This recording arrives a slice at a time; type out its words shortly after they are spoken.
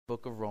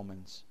book of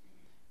Romans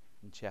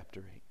in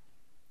chapter 8.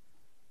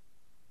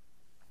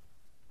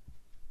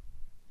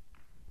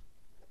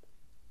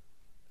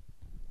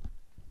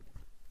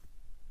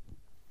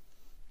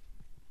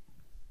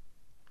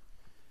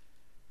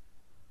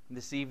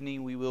 This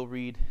evening we will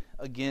read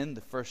again the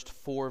first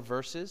 4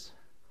 verses.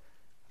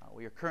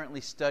 We are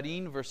currently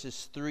studying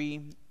verses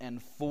 3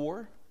 and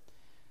 4.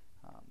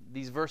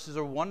 These verses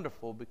are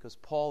wonderful because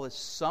Paul is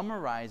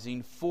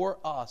summarizing for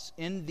us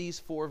in these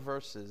 4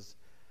 verses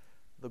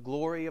the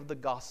glory of the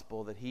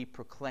gospel that he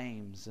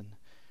proclaims and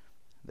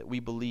that we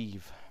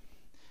believe.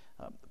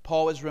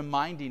 Paul is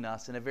reminding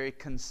us in a very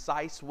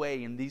concise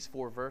way in these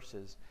 4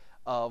 verses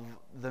of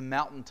the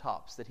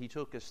mountaintops that he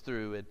took us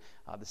through in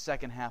the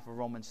second half of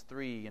Romans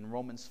 3 and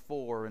Romans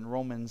 4 and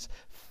Romans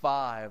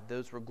 5.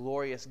 Those were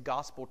glorious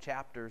gospel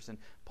chapters, and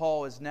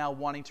Paul is now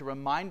wanting to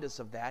remind us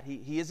of that.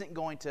 He isn't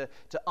going to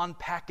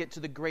unpack it to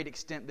the great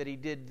extent that he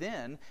did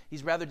then.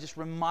 He's rather just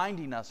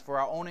reminding us for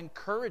our own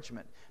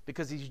encouragement,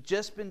 because he's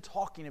just been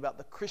talking about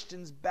the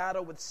Christian's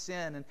battle with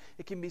sin, and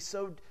it can be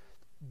so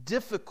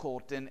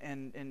difficult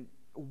and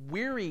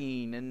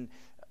wearying and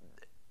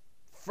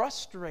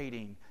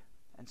frustrating.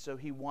 And so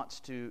he wants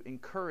to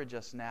encourage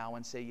us now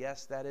and say,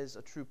 yes, that is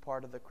a true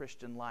part of the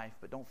Christian life,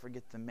 but don't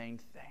forget the main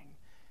thing,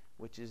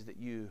 which is that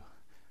you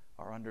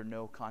are under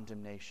no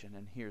condemnation.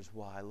 And here's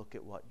why. Look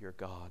at what your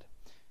God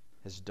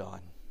has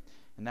done.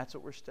 And that's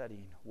what we're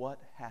studying. What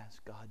has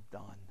God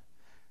done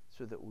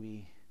so that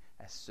we,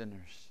 as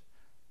sinners,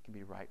 can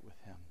be right with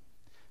Him?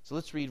 So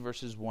let's read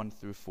verses 1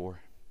 through 4.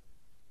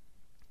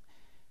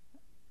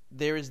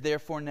 There is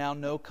therefore now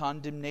no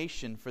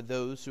condemnation for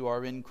those who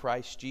are in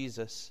Christ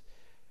Jesus.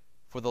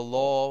 For the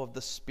law of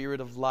the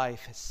Spirit of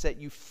life has set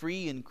you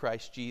free in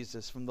Christ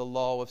Jesus from the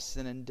law of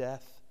sin and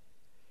death.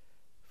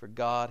 For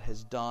God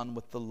has done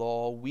what the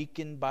law,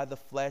 weakened by the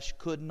flesh,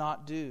 could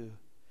not do.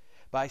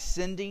 By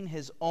sending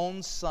His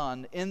own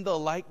Son in the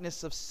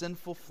likeness of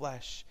sinful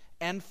flesh,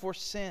 and for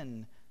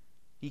sin,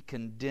 He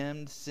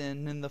condemned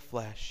sin in the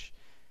flesh,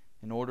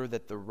 in order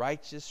that the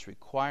righteous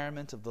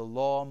requirement of the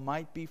law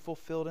might be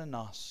fulfilled in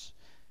us,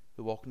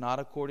 who walk not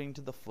according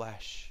to the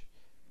flesh,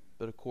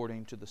 but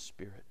according to the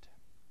Spirit.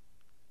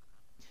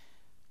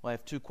 Well, I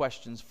have 2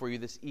 questions for you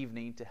this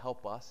evening to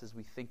help us as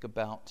we think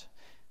about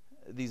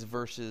these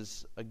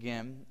verses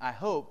again. I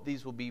hope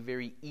these will be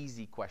very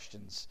easy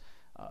questions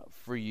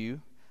for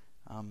you.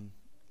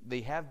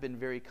 They have been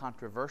very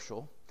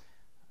controversial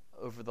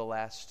over the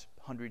last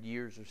 100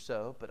 years or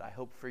so, but I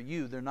hope for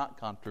you they're not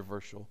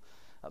controversial.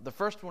 The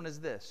first one is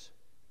this: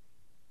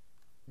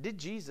 did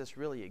Jesus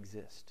really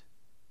exist?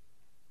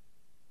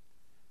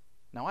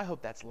 Now, I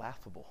hope that's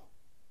laughable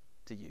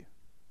to you.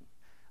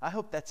 I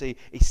hope that's a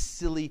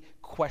silly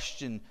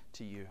question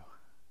to you.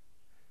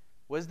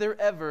 Was there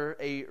ever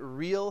a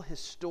real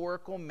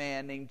historical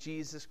man named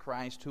Jesus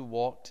Christ who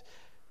walked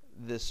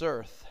this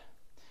earth?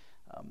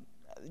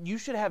 You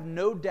should have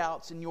no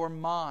doubts in your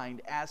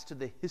mind as to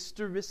the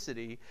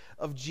historicity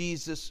of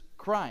Jesus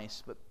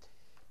Christ. But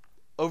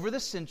over the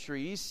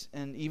centuries,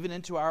 and even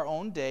into our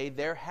own day,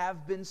 there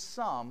have been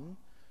some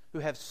who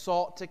have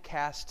sought to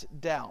cast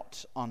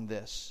doubt on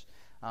this.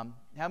 How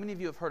many of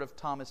you have heard of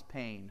Thomas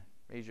Paine?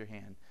 Raise your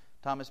hand.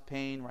 Thomas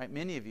Paine, right?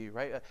 Many of you,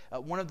 right?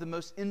 One of the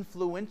most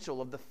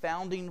influential of the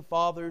founding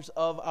fathers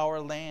of our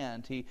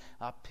land. He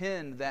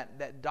penned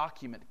that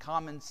document,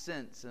 Common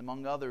Sense,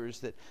 among others,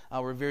 that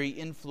were very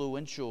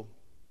influential.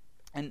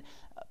 And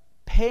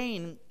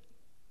Paine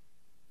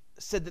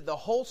said that the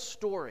whole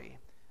story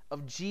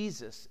of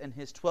Jesus and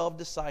His 12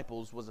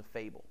 disciples was a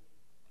fable.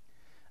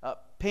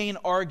 Paine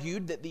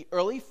argued that the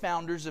early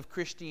founders of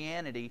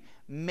Christianity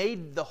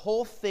made the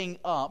whole thing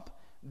up,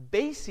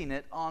 basing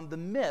it on the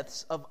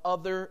myths of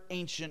other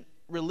ancient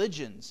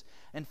religions.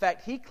 In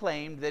fact, he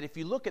claimed that if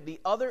you look at the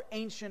other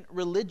ancient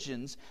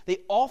religions, they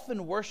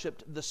often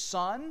worshipped the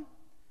sun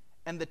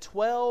and the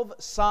 12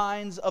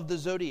 signs of the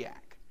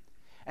zodiac.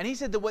 And he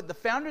said that what the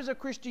founders of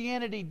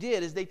Christianity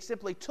did is they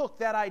simply took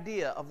that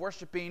idea of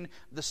worshiping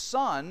the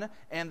sun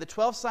and the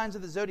 12 signs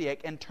of the zodiac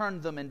and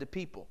turned them into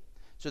people.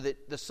 So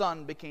that the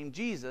sun became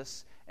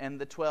Jesus and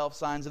the 12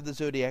 signs of the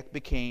zodiac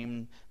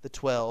became the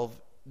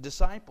 12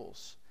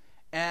 disciples.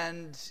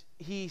 And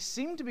he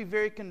seemed to be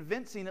very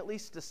convincing, at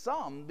least to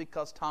some,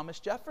 because Thomas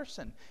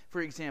Jefferson,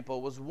 for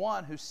example, was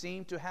one who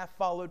seemed to have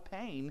followed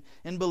Paine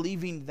in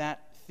believing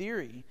that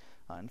theory.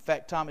 In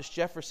fact, Thomas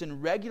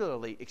Jefferson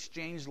regularly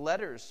exchanged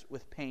letters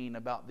with Paine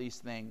about these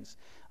things.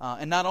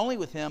 And not only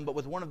with him, but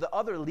with one of the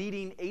other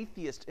leading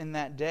atheists in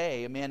that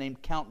day, a man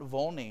named Count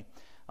Volney.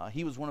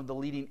 He was one of the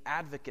leading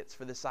advocates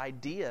for this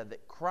idea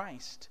that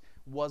Christ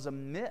was a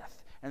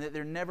myth and that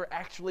there never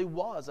actually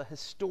was a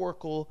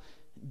historical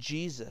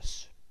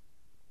Jesus.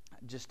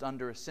 Just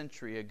under a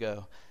century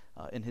ago,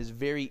 in his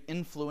very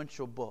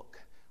influential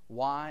book,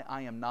 Why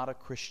I Am Not a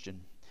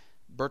Christian,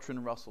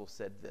 Bertrand Russell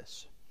said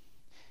this: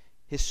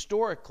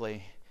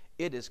 historically,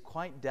 it is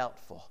quite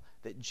doubtful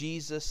that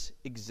Jesus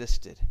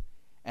existed,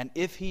 and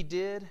if He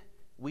did,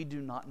 we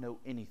do not know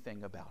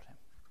anything about Him.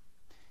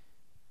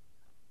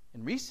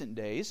 In recent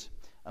days,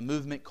 A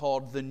movement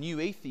called the New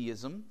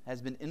Atheism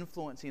has been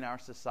influencing our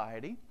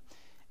society.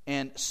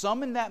 And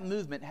some in that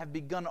movement have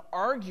begun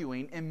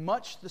arguing in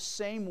much the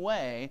same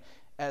way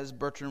as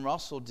Bertrand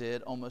Russell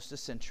did almost a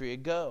century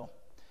ago.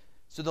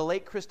 So the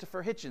late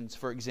Christopher Hitchens,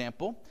 for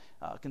example,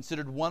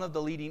 considered one of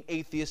the leading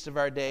atheists of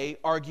our day,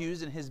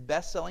 argues in his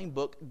best-selling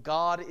book,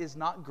 God is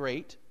Not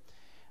Great,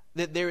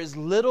 that there is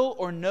little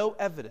or no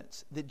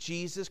evidence that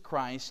Jesus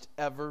Christ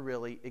ever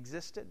really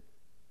existed.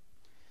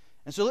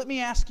 And so let me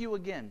ask you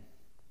again,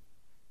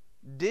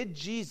 did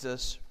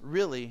Jesus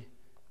really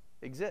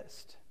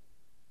exist?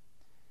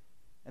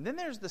 And then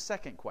there's the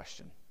second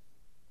question.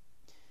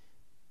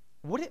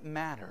 Would it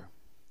matter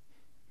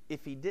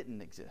if he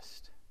didn't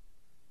exist?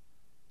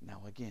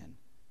 Now again,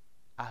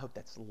 I hope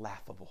that's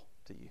laughable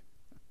to you.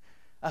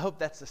 I hope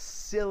that's a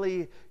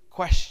silly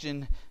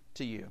question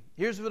to you.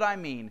 Here's what I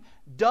mean.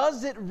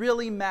 Does it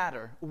really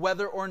matter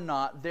whether or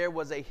not there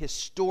was a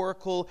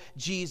historical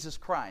Jesus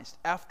Christ?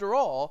 After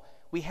all,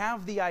 we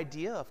have the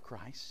idea of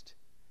Christ.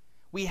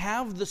 We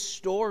have the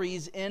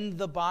stories in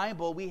the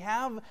Bible. We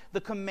have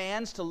the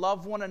commands to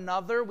love one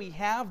another. We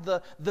have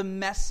the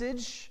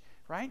message,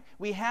 right?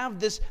 We have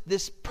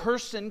this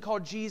person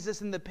called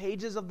Jesus in the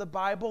pages of the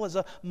Bible as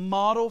a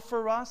model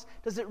for us.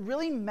 Does it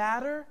really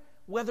matter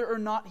whether or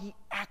not he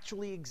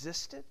actually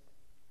existed?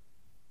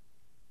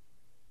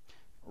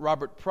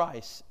 Robert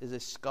Price is a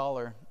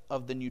scholar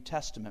of the New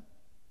Testament,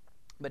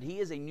 but he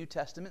is a New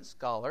Testament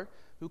scholar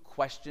who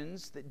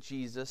questions that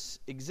Jesus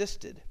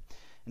existed.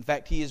 In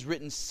fact, he has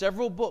written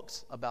several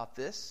books about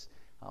this,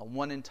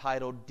 one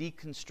entitled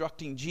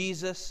Deconstructing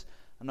Jesus,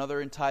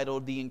 another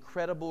entitled The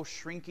Incredible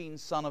Shrinking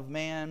Son of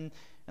Man,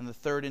 and the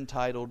third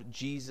entitled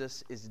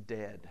Jesus is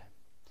Dead.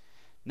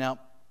 Now,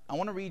 I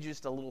want to read you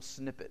just a little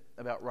snippet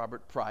about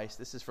Robert Price.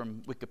 This is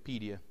from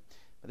Wikipedia.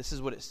 This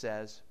is what it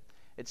says.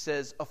 It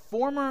says, a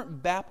former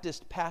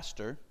Baptist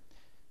pastor,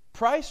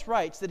 Price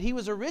writes that he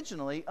was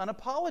originally an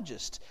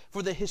apologist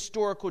for the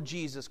historical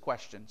Jesus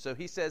question. So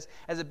he says,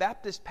 as a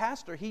Baptist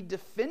pastor, he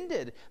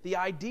defended the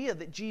idea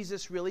that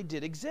Jesus really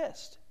did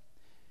exist.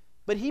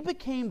 But he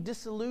became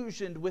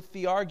disillusioned with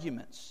the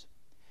arguments.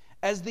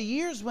 As the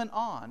years went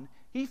on,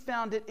 he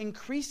found it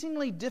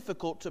increasingly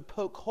difficult to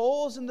poke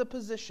holes in the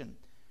position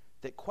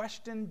that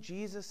questioned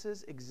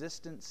Jesus'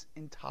 existence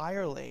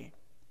entirely.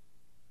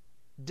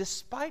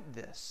 Despite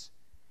this,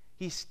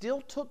 he still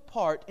took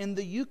part in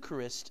the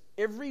Eucharist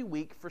every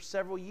week for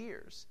several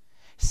years,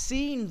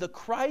 seeing the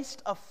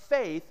Christ of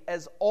faith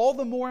as all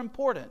the more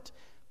important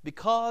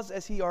because,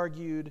 as he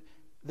argued,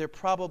 there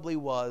probably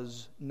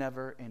was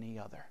never any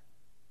other.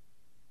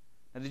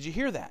 Now, did you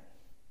hear that?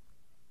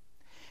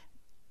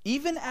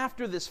 Even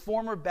after this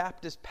former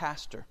Baptist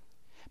pastor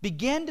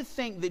began to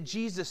think that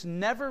Jesus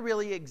never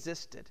really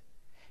existed,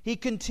 he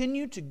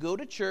continued to go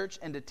to church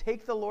and to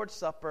take the Lord's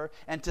Supper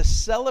and to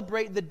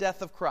celebrate the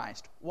death of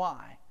Christ.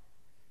 Why?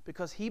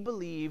 Because he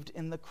believed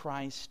in the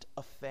Christ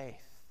of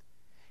faith.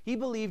 He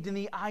believed in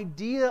the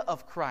idea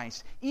of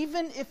Christ,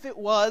 even if it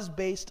was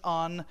based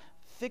on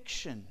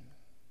fiction.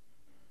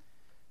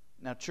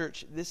 Now,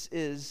 church, this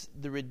is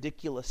the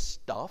ridiculous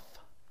stuff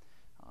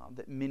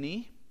that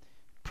many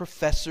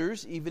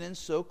professors, even in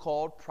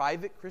so-called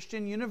private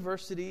Christian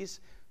universities,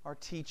 are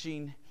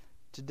teaching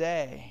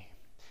today.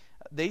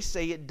 They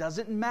say it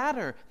doesn't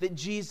matter that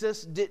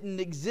Jesus didn't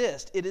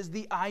exist. It is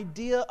the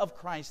idea of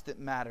Christ that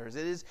matters.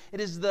 It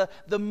is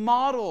the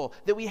model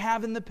that we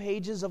have in the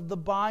pages of the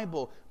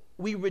Bible.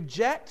 We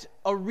reject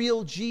a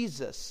real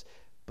Jesus,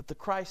 but the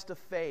Christ of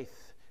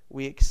faith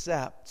we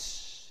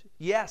accept.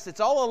 Yes, it's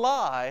all a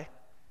lie,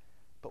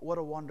 but what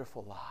a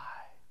wonderful lie.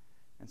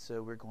 And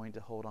so we're going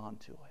to hold on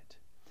to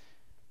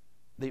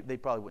it. They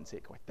probably wouldn't say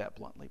it quite that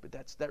bluntly, but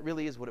that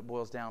really is what it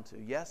boils down to.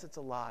 Yes, it's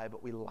a lie,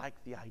 but we like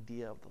the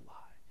idea of the lie.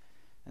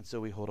 And so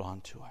we hold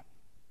on to it.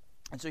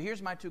 And so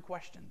here's my two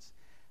questions.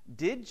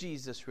 Did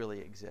Jesus really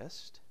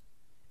exist?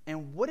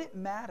 And would it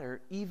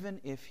matter even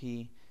if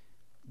he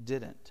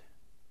didn't?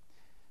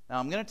 Now,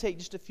 I'm going to take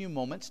just a few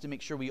moments to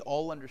make sure we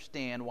all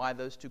understand why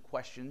those two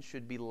questions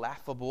should be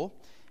laughable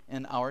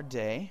in our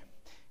day.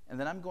 And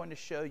then I'm going to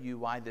show you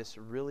why this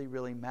really,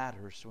 really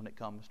matters when it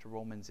comes to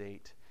Romans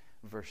 8,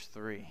 verse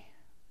 3,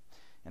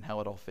 and how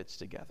it all fits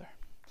together.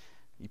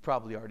 You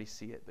probably already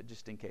see it, but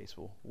just in case,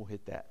 we'll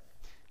hit that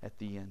at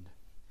the end.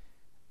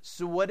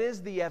 So what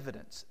is the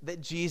evidence that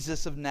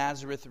Jesus of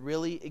Nazareth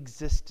really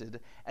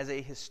existed as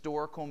a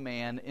historical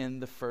man in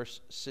the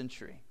first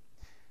century?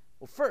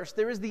 Well, first,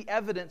 there is the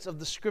evidence of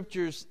the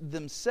Scriptures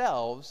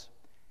themselves,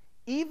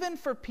 even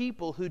for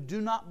people who do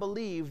not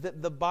believe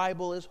that the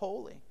Bible is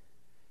holy.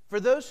 For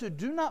those who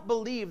do not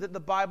believe that the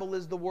Bible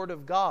is the Word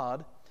of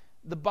God,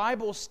 the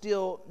Bible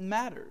still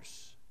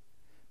matters.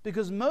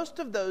 Because most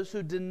of those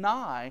who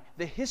deny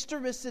the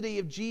historicity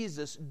of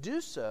Jesus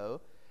do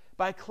so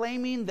by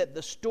claiming that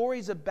the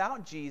stories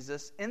about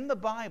Jesus in the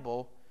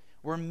Bible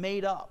were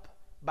made up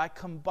by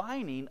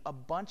combining a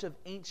bunch of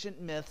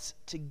ancient myths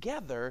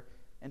together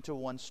into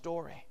one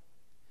story.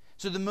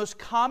 So the most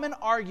common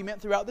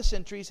argument throughout the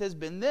centuries has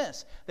been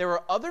this: there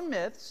are other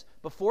myths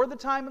before the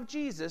time of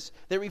Jesus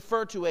that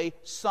refer to a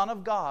Son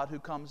of God who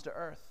comes to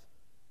earth.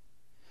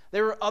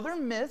 There are other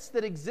myths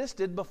that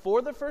existed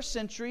before the first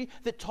century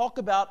that talk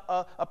about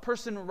a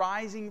person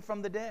rising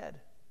from the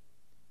dead.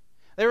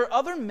 There are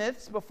other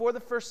myths before the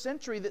first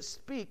century that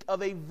speak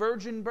of a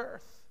virgin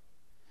birth.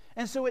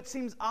 And so it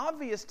seems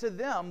obvious to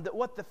them that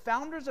what the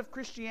founders of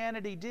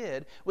Christianity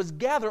did was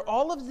gather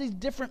all of these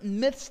different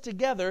myths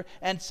together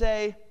and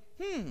say,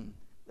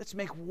 let's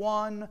make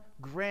one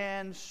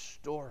grand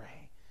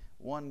story,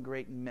 one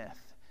great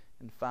myth,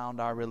 and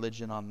found our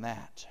religion on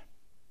that.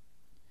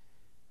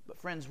 But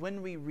friends,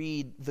 when we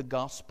read the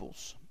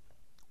Gospels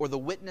or the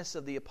witness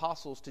of the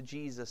apostles to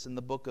Jesus in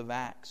the book of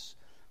Acts,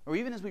 or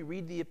even as we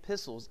read the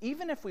epistles,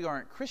 even if we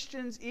aren't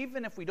Christians,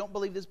 even if we don't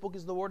believe this book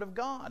is the Word of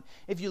God,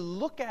 if you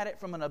look at it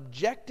from an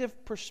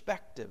objective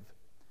perspective,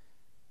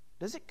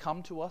 does it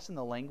come to us in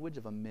the language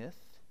of a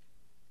myth?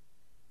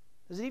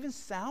 Does it even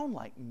sound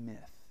like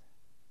myth?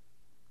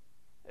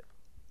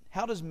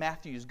 How does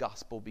Matthew's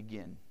Gospel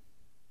begin?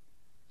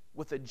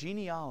 With a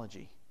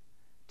genealogy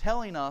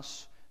telling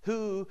us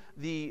who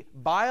the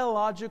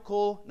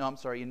biological,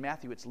 in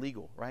Matthew it's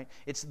legal, right?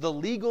 It's the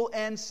legal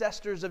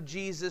ancestors of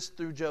Jesus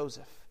through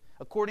Joseph,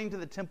 according to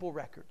the temple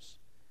records.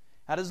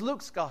 How does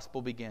Luke's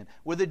Gospel begin?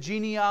 With a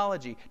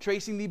genealogy,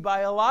 tracing the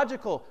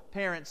biological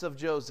parents of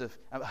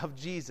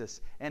Jesus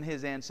and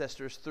his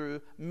ancestors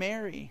through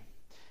Mary.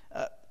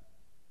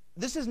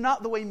 This is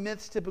not the way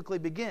myths typically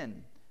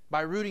begin, by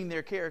rooting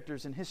their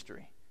characters in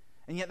history.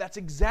 And yet that's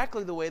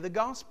exactly the way the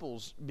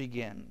Gospels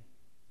begin.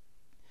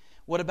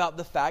 What about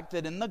the fact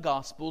that in the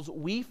Gospels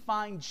we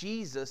find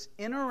Jesus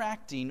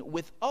interacting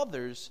with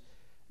others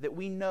that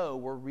we know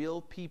were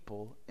real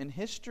people in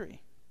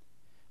history?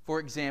 For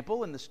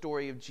example, in the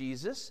story of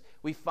Jesus,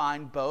 we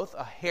find both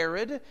a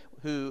Herod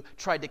who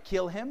tried to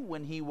kill him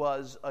when he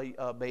was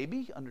a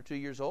baby, under 2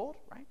 years old,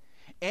 right?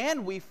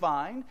 And we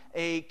find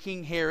a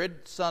King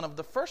Herod, son of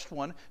the first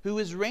one, who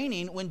is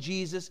reigning when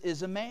Jesus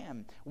is a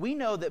man. We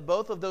know that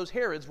both of those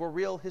Herods were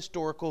real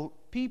historical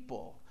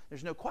people.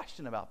 There's no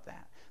question about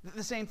that.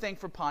 The same thing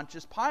for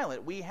Pontius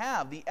Pilate. We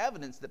have the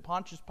evidence that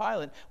Pontius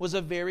Pilate was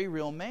a very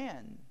real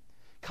man.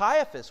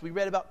 Caiaphas, we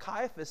read about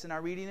Caiaphas in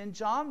our reading in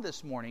John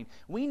this morning.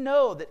 We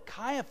know that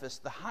Caiaphas,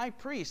 the high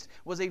priest,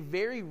 was a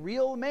very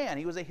real man.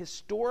 He was a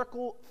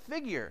historical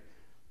figure.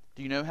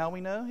 Do you know how we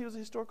know he was a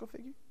historical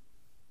figure?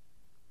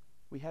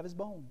 We have his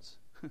bones.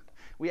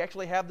 We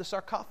actually have the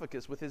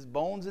sarcophagus with his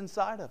bones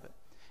inside of it.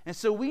 And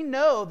so we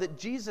know that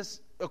Jesus,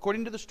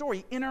 according to the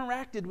story,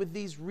 interacted with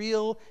these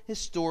real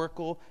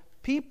historical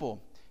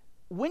people.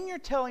 When you're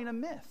telling a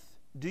myth,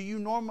 do you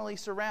normally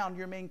surround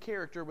your main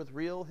character with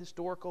real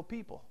historical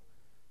people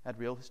at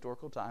real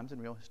historical times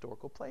and real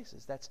historical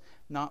places? That's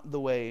not the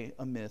way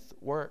a myth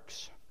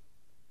works.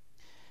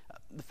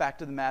 The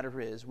fact of the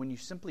matter is, when you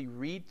simply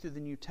read through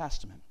the New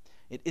Testament,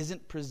 it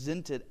isn't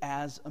presented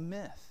as a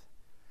myth.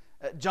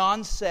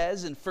 John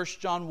says in 1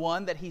 John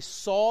 1 that he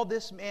saw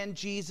this man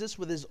Jesus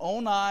with his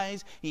own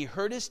eyes. He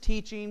heard his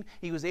teaching.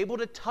 He was able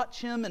to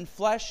touch him in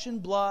flesh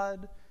and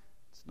blood.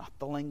 It's not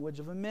the language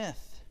of a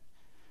myth.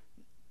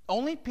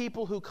 Only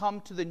people who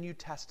come to the New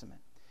Testament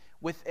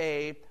with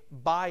a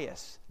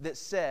bias that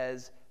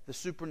says the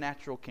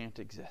supernatural can't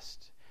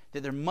exist,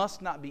 that there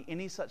must not be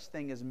any such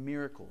thing as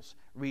miracles,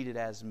 read it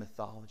as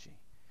mythology.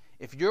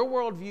 If your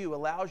worldview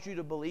allows you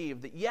to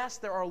believe that, yes,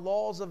 there are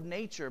laws of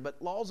nature,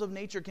 but laws of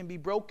nature can be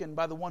broken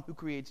by the one who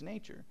creates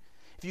nature.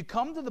 If you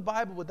come to the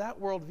Bible with that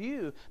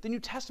worldview, the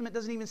New Testament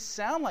doesn't even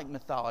sound like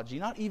mythology,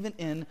 not even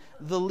in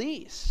the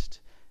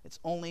least. It's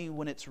only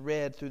when it's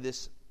read through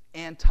this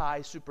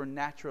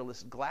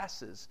anti-supernaturalist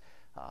glasses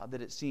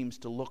that it seems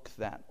to look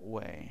that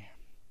way.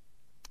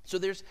 So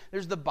there's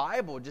the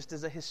Bible just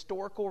as a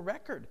historical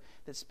record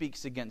that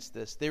speaks against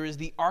this. There is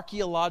the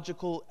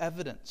archaeological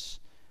evidence.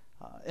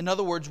 In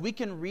other words, we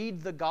can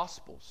read the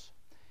Gospels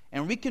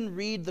and we can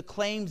read the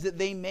claims that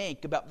they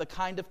make about the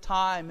kind of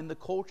time and the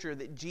culture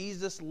that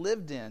Jesus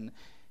lived in,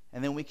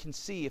 and then we can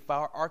see if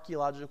our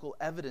archaeological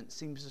evidence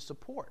seems to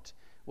support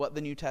what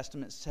the New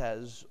Testament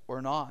says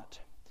or not.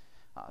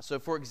 So,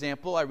 for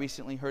example, I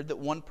recently heard that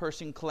one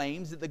person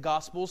claims that the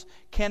Gospels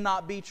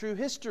cannot be true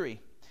history.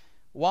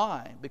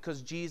 Why?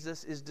 Because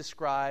Jesus is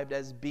described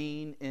as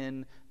being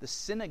in the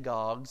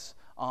synagogues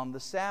on the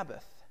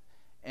Sabbath.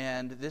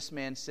 And this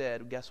man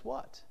said, guess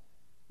what?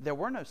 There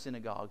were no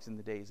synagogues in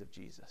the days of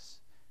Jesus.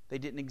 They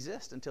didn't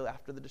exist until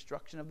after the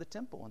destruction of the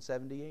temple in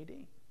 70 AD.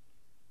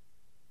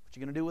 What you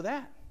going to do with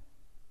that?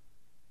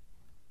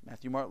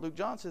 Matthew, Mark, Luke,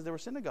 John says there were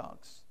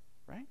synagogues,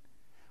 right?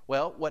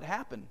 Well, what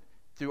happened?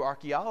 Through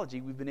archaeology,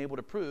 we've been able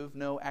to prove,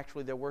 no,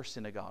 actually there were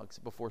synagogues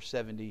before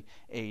 70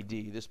 AD.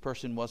 This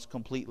person was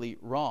completely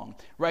wrong.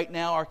 Right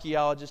now,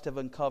 archaeologists have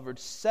uncovered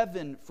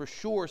 7 for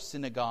sure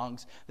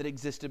synagogues that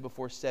existed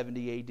before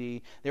 70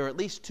 AD. There are at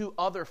least 2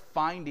 other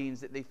findings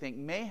that they think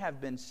may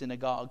have been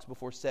synagogues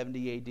before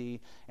 70 AD,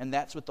 and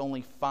that's with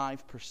only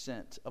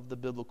 5% of the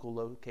biblical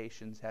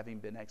locations having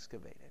been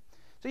excavated.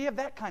 So you have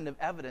that kind of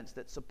evidence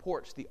that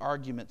supports the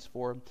arguments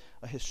for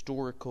a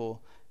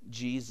historical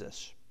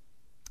Jesus.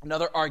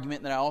 Another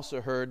argument that I also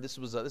heard, this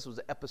was an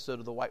episode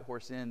of the White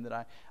Horse Inn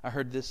that I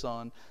heard this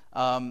on.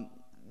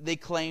 They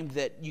claimed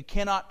that you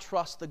cannot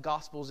trust the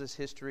Gospels as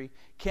history,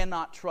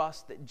 cannot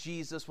trust that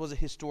Jesus was a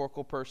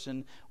historical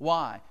person.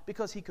 Why?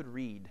 Because he could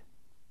read.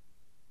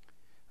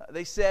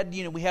 They said,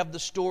 we have the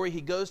story, he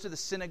goes to the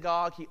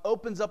synagogue, he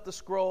opens up the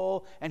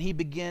scroll, and he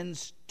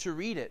begins to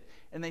read it.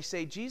 And they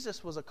say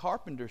Jesus was a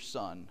carpenter's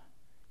son.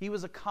 He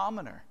was a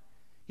commoner.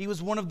 He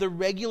was one of the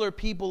regular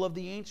people of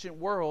the ancient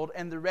world,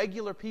 and the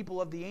regular people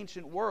of the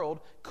ancient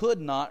world could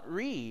not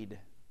read.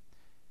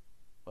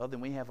 Well,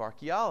 then we have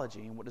archaeology.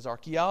 And what does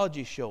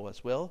archaeology show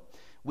us? Well,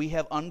 we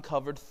have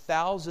uncovered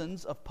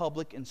thousands of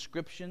public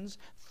inscriptions,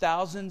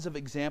 thousands of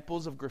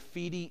examples of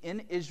graffiti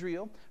in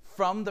Israel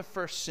from the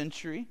first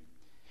century.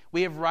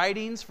 We have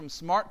writings from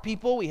smart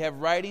people. We have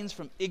writings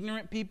from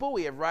ignorant people.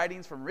 We have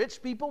writings from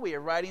rich people. We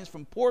have writings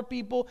from poor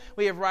people.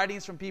 We have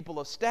writings from people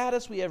of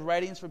status. We have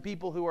writings from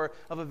people who are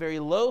of a very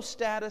low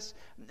status.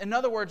 In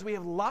other words, we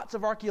have lots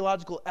of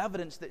archaeological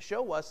evidence that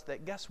show us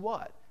that, guess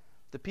what?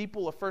 The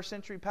people of first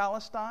century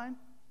Palestine,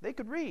 they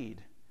could read.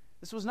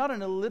 This was not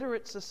an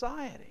illiterate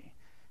society.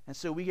 And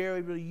so we are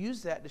able to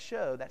use that to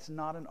show that's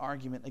not an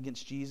argument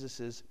against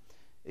Jesus'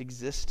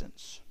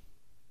 existence.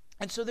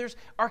 And so there's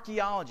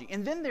archaeology.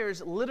 And then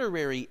there's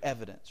literary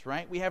evidence,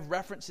 right? We have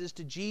references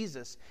to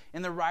Jesus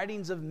in the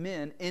writings of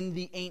men in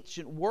the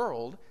ancient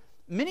world,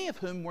 many of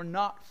whom were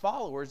not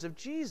followers of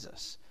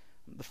Jesus.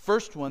 The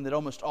first one that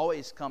almost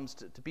always comes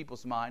to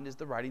people's mind is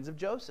the writings of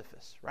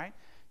Josephus, right?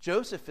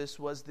 Josephus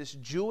was this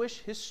Jewish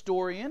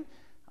historian.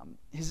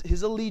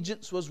 His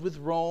allegiance was with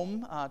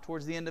Rome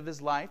towards the end of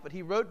his life, but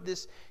he wrote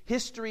this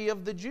history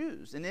of the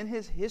Jews. And in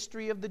his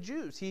history of the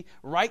Jews, he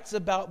writes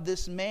about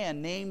this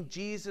man named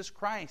Jesus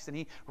Christ, and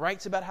he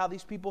writes about how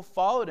these people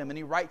followed him, and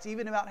he writes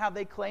even about how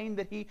they claimed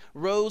that he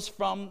rose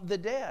from the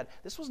dead.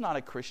 This was not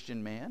a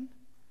Christian man.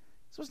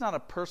 This was not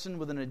a person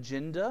with an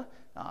agenda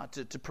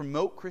to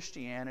promote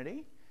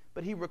Christianity,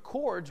 but he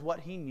records what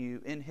he knew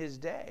in his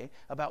day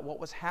about what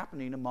was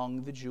happening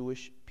among the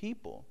Jewish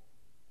people.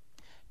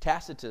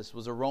 Tacitus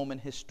was a Roman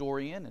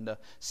historian and a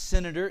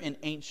senator in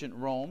ancient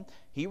Rome.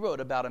 He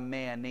wrote about a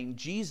man named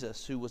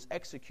Jesus who was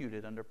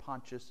executed under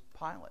Pontius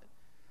Pilate.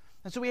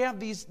 And so we have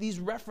these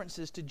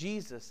references to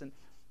Jesus, and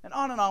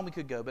on we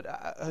could go, but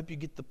I hope you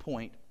get the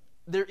point.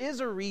 There is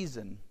a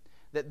reason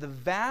that the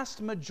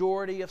vast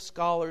majority of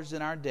scholars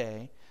in our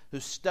day who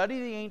study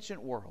the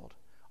ancient world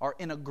are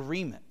in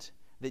agreement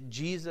that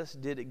Jesus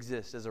did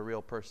exist as a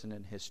real person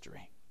in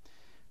history.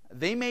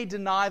 They may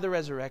deny the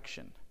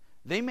resurrection.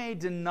 They may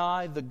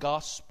deny the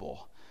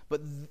gospel, but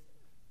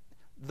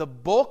the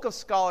bulk of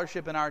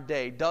scholarship in our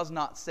day does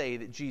not say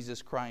that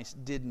Jesus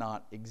Christ did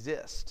not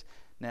exist.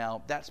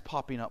 Now, that's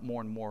popping up more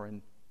and more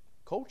in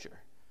culture.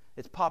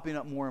 It's popping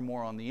up more and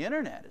more on the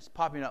internet. It's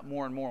popping up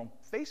more and more on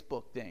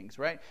Facebook things,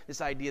 right? This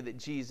idea that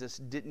Jesus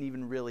didn't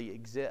even really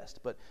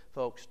exist. But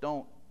folks,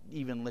 don't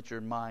even let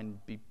your mind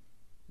be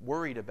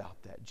worried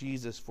about that.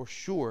 Jesus for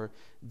sure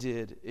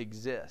did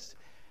exist.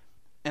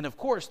 And of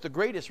course, the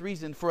greatest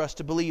reason for us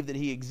to believe that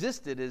he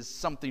existed is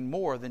something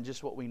more than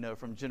just what we know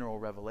from general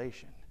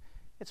revelation.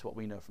 It's what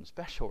we know from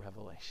special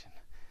revelation.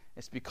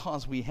 It's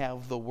because we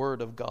have the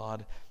Word of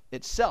God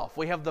itself.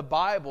 We have the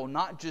Bible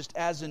not just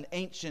as an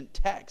ancient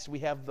text. We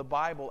have the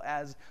Bible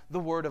as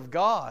the Word of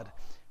God,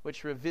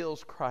 which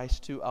reveals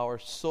Christ to our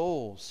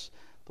souls.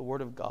 The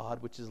Word of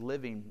God, which is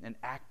living and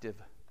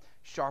active,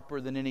 sharper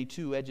than any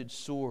two-edged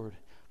sword,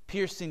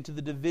 piercing to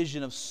the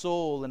division of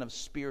soul and of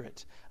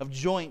spirit, of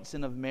joints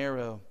and of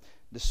marrow,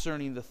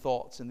 discerning the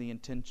thoughts and the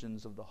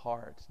intentions of the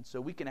heart. And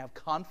so we can have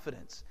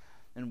confidence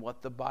in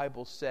what the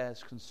Bible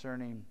says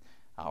concerning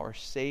our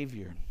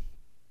Savior.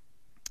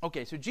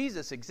 Okay, so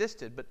Jesus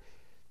existed, but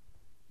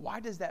why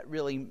does that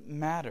really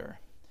matter?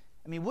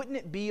 I mean, wouldn't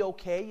it be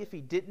okay if he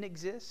didn't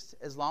exist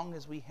as long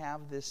as we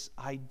have this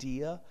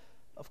idea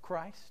of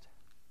Christ?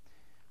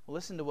 Well,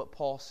 listen to what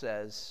Paul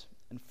says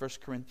in 1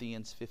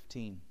 Corinthians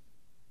 15.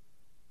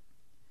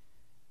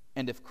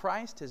 And if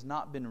Christ has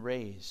not been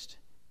raised,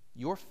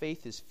 your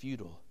faith is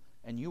futile,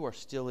 and you are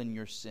still in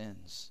your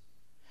sins.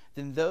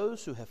 Then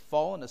those who have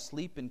fallen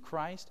asleep in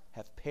Christ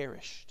have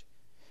perished.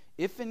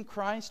 If in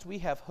Christ we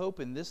have hope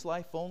in this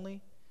life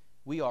only,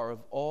 we are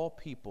of all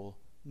people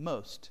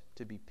most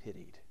to be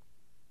pitied.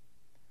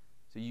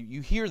 So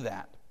you hear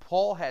that.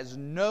 Paul has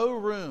no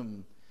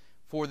room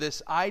for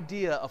this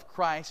idea of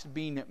Christ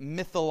being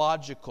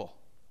mythological.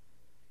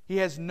 He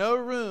has no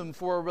room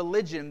for a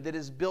religion that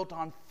is built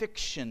on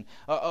fiction,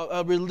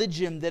 a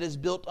religion that is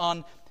built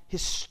on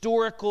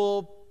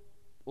historical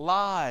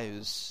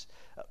lies.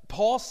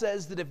 Paul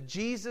says that if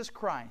Jesus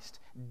Christ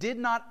did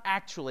not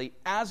actually,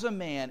 as a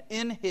man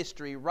in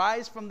history,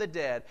 rise from the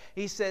dead,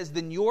 he says,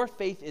 then your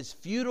faith is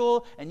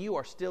futile and you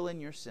are still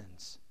in your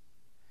sins.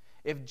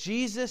 If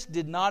Jesus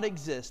did not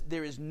exist,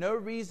 there is no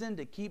reason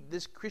to keep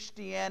this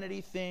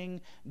Christianity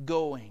thing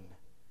going.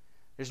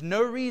 There's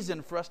no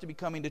reason for us to be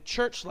coming to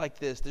church like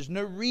this. There's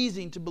no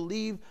reason to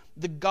believe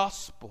the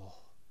gospel.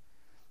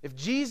 If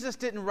Jesus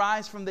didn't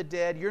rise from the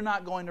dead, you're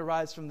not going to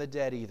rise from the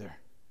dead either.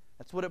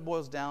 That's what it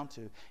boils down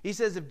to. He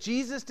says, if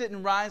Jesus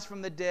didn't rise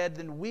from the dead,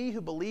 then we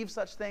who believe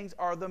such things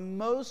are the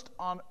most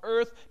on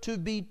earth to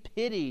be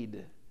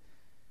pitied.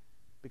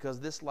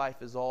 Because this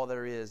life is all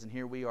there is, and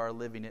here we are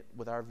living it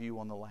with our view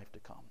on the life to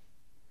come.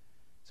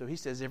 So he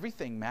says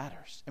everything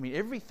matters. I mean,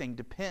 everything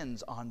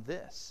depends on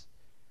this.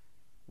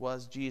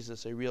 Was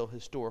Jesus a real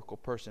historical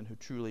person who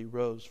truly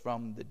rose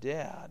from the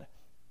dead?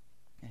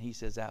 And he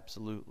says,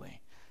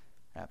 absolutely.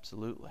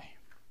 Absolutely.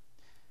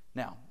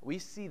 Now, we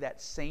see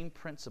that same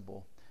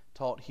principle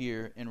taught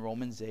here in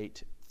Romans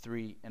 8,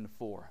 3 and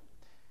 4.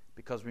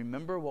 Because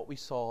remember what we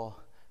saw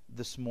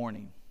this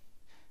morning.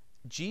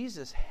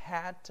 Jesus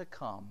had to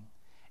come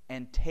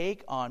and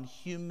take on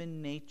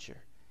human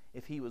nature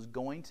if he was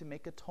going to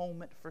make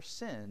atonement for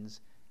sins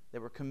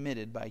that were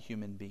committed by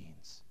human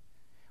beings.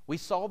 We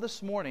saw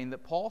this morning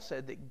that Paul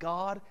said that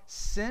God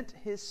sent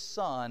his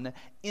Son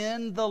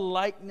in the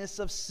likeness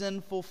of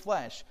sinful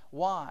flesh.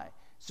 Why?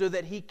 So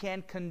that he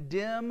can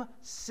condemn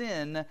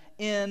sin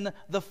in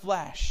the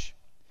flesh.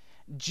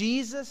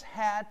 Jesus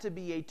had to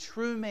be a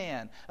true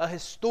man, a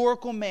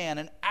historical man,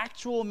 an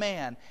actual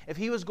man, if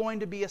he was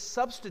going to be a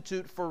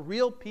substitute for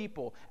real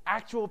people,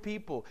 actual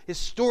people,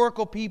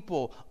 historical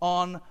people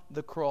on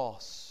the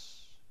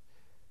cross.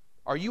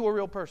 Are you a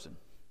real person?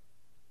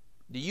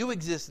 Do you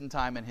exist in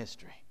time and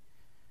history?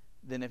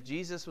 Then if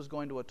Jesus was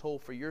going to atone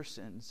for your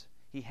sins,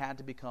 he had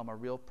to become a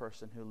real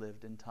person who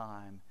lived in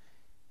time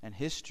and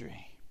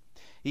history.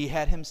 He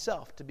had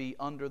himself to be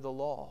under the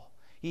law.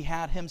 He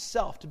had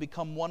himself to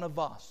become one of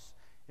us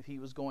if he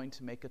was going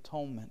to make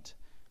atonement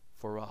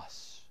for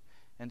us.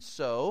 And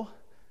so,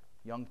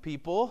 young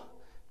people,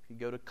 if you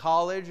go to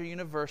college or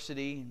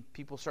university and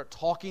people start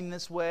talking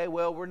this way,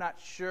 well, we're not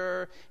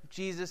sure if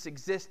Jesus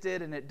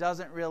existed and it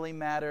doesn't really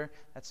matter.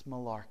 That's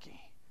malarkey.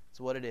 That's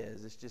what it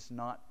is. It's just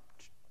not.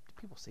 Do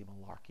people say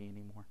malarkey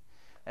anymore?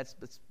 That's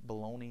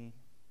baloney.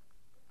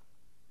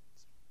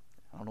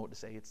 I don't know what to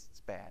say.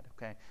 It's bad,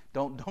 okay?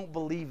 Don't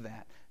believe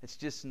that. It's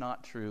just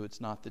not true.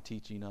 It's not the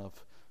teaching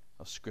of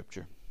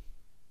Scripture.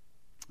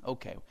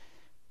 Okay,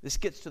 this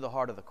gets to the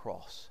heart of the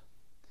cross,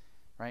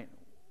 right?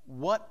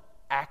 What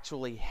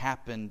actually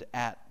happened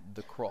at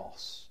the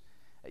cross?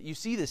 You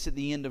see this at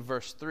the end of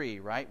verse 3,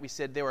 right? We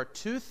said there are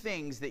two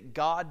things that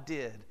God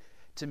did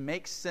to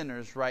make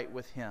sinners right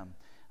with him.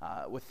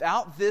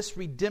 Without this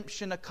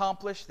redemption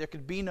accomplished, there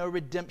could be no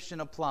redemption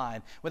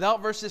applied.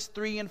 Without verses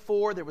 3 and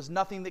 4, there was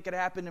nothing that could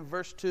happen in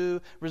verse 2,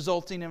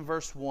 resulting in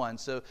verse 1.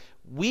 So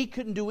we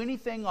couldn't do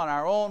anything on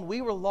our own. We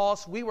were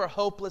lost. We were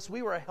hopeless.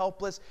 We were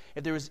helpless.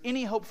 If there was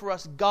any hope for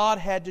us, God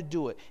had to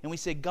do it. And we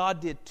said God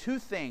did two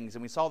things.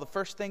 And we saw the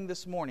first thing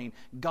this morning.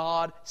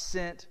 God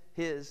sent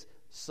his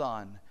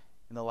Son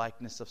in the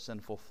likeness of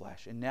sinful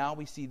flesh. And now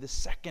we see the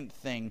second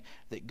thing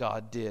that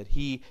God did.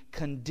 He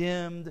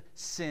condemned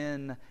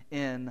sin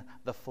in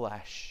the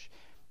flesh.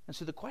 And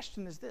so the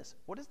question is this: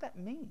 what does that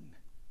mean?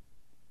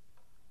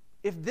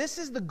 If this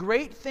is the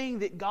great thing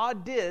that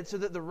God did so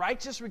that the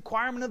righteous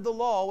requirement of the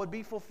law would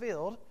be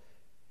fulfilled,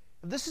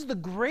 if this is the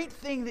great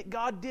thing that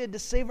God did to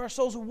save our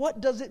souls,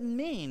 what does it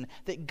mean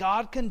that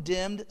God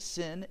condemned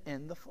sin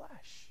in the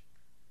flesh?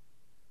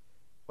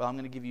 Well, I'm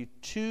going to give you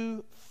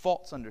two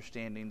false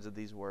understandings of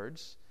these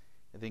words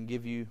and then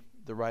give you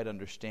the right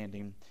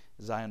understanding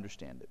as I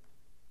understand it.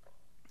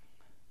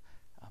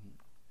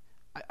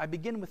 I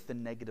begin with the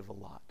negative a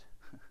lot.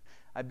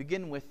 I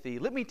begin with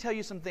let me tell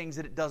you some things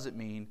that it doesn't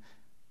mean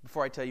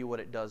before I tell you what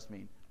it does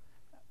mean.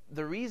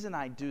 The reason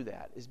I do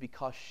that is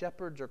because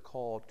shepherds are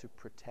called to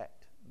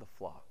protect the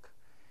flock.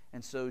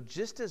 And so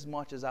just as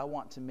much as I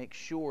want to make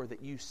sure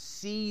that you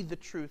see the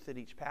truth in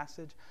each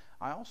passage,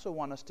 I also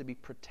want us to be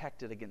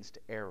protected against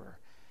error.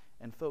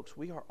 And folks,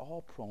 we are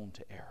all prone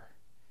to error.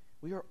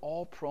 We are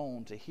all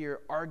prone to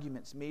hear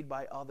arguments made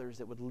by others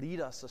that would lead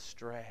us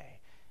astray.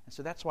 And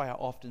so that's why I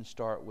often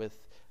start with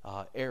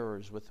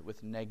errors,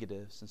 with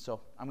negatives. And so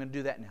I'm going to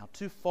do that now.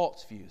 Two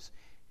false views,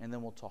 and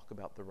then we'll talk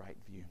about the right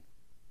view.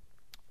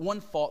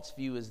 One false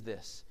view is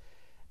this.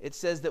 It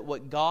says that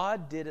what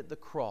God did at the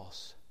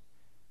cross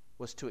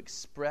was to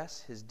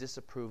express his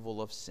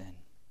disapproval of sin.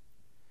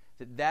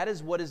 That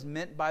is what is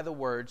meant by the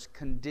words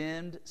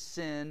condemned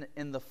sin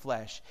in the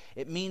flesh.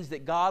 It means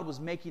that God was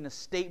making a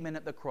statement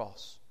at the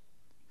cross.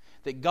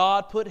 That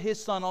God put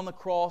his Son on the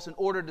cross in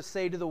order to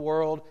say to the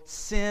world,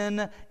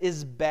 sin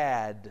is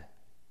bad.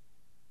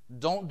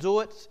 Don't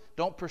do it.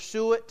 Don't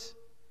pursue it.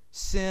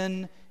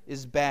 Sin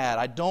is bad.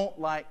 I don't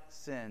like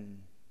sin.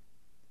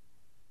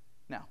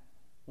 Now,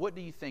 what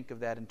do you think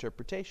of that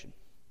interpretation?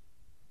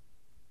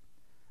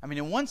 I mean,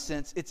 in one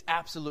sense, it's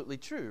absolutely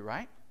true,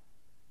 right?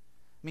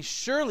 I mean,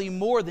 surely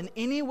more than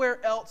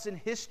anywhere else in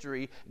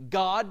history,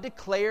 God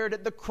declared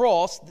at the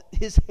cross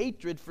his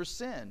hatred for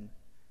sin.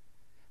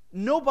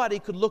 Nobody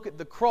could look at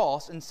the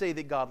cross and say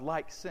that God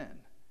likes sin.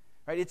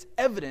 Right? It's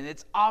evident,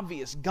 it's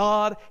obvious.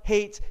 God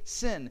hates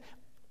sin.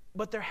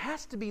 But there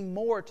has to be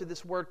more to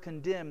this word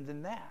condemn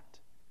than that.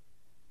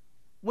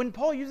 When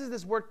Paul uses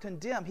this word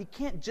condemn, he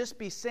can't just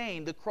be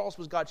saying the cross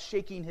was God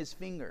shaking his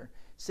finger,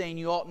 saying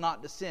you ought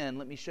not to sin.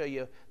 Let me show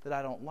you that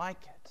I don't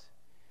like it.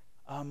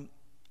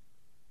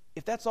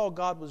 If that's all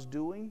God was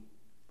doing,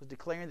 was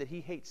declaring that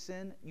he hates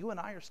sin, you and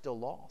I are still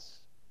lost.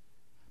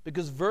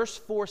 Because verse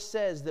 4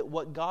 says that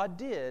what God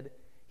did,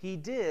 he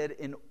did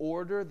in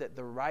order that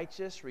the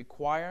righteous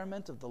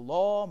requirement of the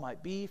law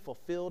might be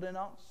fulfilled in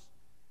us.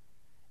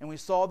 And we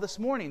saw this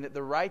morning that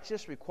the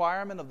righteous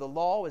requirement of the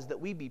law is that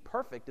we be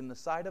perfect in the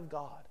sight of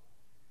God.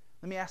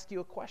 Let me ask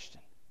you a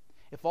question.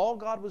 If all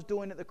God was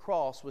doing at the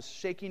cross was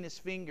shaking his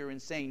finger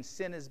and saying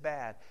sin is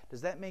bad,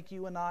 does that make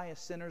you and I as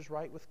sinners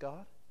right with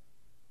God?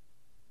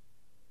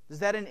 Does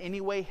that in any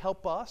way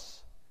help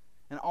us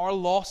in our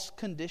lost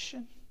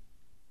condition?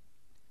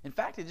 In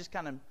fact, it just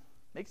kind of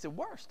makes it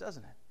worse,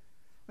 doesn't it?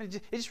 I mean,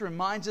 it just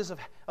reminds us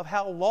of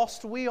how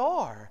lost we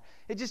are.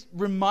 It just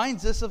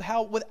reminds us of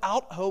how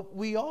without hope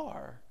we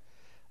are.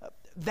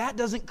 That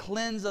doesn't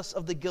cleanse us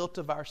of the guilt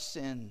of our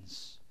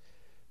sins.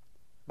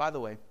 By the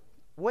way,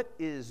 what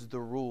is the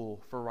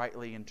rule for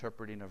rightly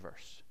interpreting a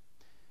verse?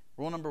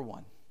 Rule number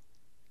 1,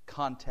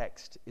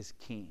 context is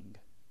king.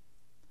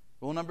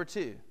 Rule number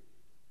 2,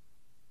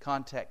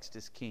 context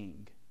is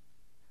king.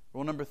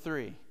 Rule number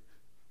 3,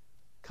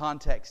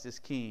 context is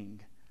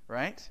king,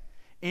 right?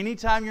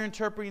 Anytime you're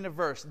interpreting a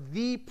verse,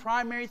 the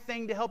primary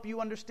thing to help you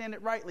understand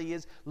it rightly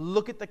is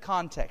look at the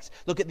context.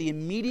 Look at the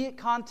immediate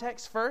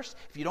context first.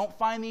 If you don't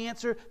find the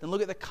answer, then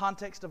look at the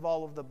context of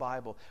all of the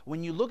Bible.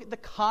 When you look at the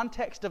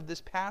context of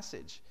this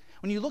passage,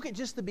 when you look at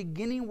just the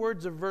beginning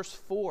words of verse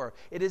 4,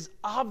 it is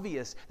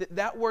obvious that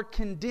that word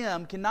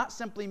condemn cannot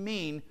simply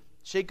mean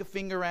shake a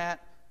finger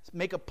at,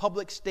 make a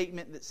public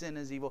statement that sin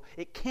is evil.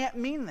 It can't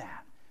mean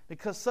that,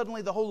 because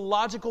suddenly the whole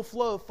logical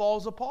flow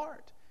falls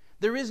apart.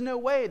 There is no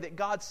way that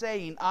God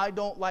saying, I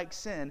don't like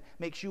sin,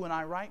 makes you and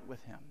I right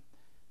with him.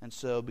 And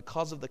so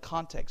because of the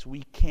context,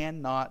 we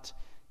cannot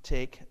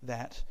take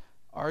that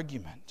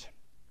argument.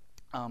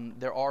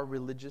 There are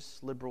religious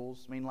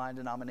liberals, mainline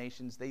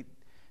denominations,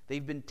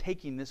 they've been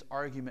taking this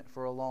argument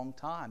for a long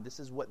time. This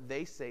is what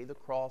they say the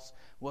cross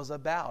was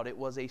about. It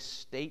was a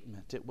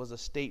statement. It was a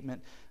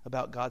statement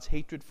about God's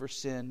hatred for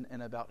sin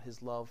and about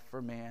his love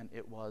for man.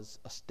 It was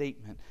a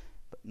statement,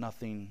 but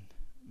nothing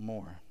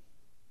more.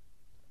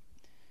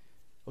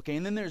 Okay,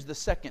 and then there's the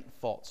second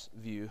false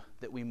view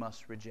that we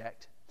must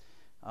reject.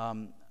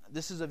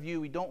 This is a view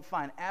we don't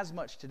find as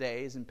much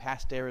today as in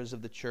past eras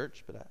of the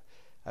church, but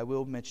I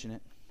will mention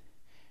it.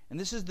 And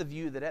this is the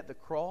view that at the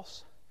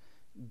cross,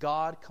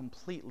 God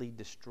completely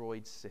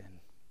destroyed sin.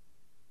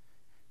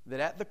 That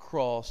at the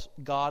cross,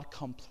 God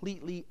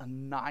completely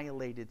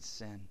annihilated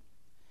sin.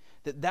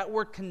 That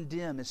word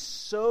condemn is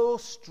so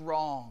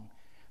strong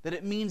that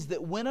it means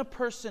that when a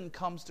person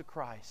comes to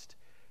Christ,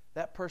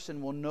 that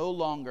person will no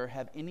longer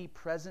have any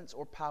presence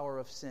or power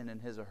of sin in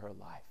his or her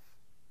life.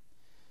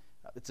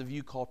 It's a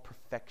view called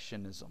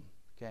perfectionism.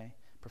 Okay?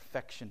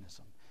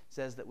 Perfectionism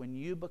says that when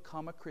you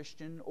become a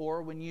Christian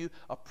or when you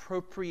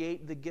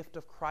appropriate the gift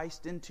of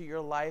Christ into your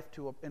life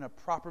in a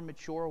proper,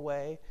 mature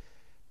way,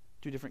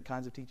 two different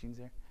kinds of teachings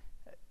there,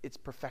 it's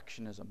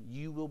perfectionism.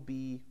 You will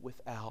be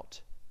without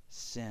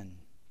sin.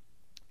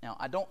 Now,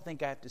 I don't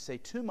think I have to say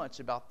too much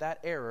about that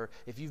error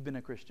if you've been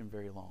a Christian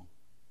very long.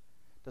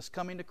 Does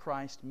coming to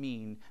Christ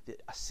mean that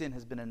a sin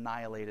has been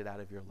annihilated out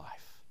of your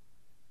life?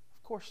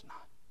 Of course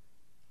not.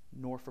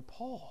 Nor for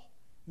Paul.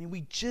 I mean,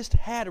 we just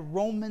had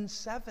Romans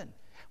 7,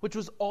 which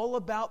was all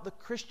about the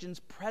Christian's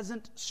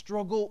present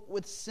struggle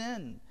with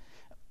sin.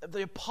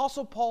 The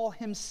Apostle Paul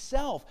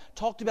himself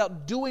talked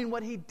about doing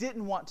what he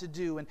didn't want to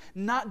do and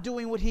not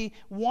doing what he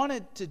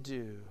wanted to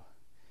do.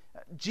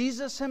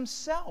 Jesus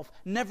himself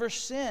never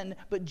sinned,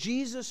 but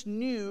Jesus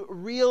knew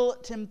real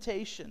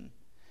temptation.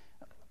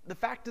 The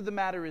fact of the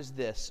matter is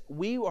this: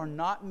 we are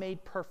not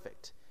made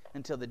perfect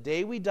until the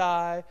day we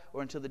die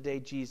or until the day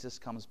Jesus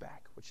comes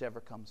back,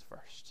 whichever comes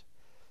first.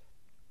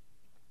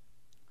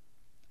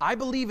 I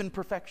believe in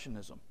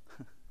perfectionism.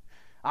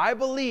 I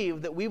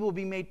believe that we will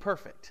be made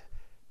perfect,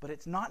 but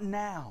it's not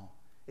now.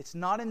 It's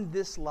not in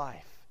this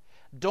life.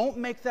 Don't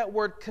make that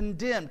word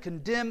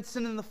condemn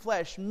sin in the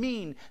flesh,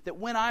 mean that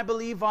when I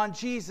believe on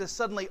Jesus,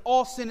 suddenly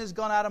all sin has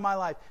gone out of my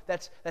life.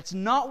 That's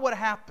not what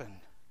happened.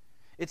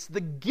 It's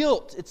the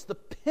guilt, it's the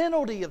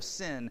penalty of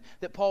sin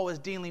that Paul is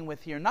dealing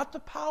with here, not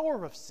the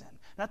power of sin,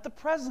 not the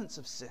presence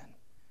of sin.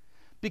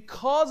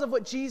 Because of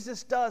what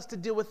Jesus does to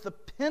deal with the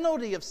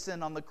penalty of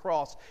sin on the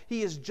cross,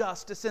 he is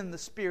just to send the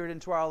Spirit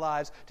into our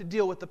lives to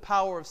deal with the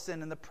power of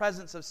sin and the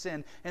presence of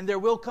sin. And there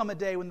will come a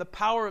day when the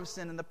power of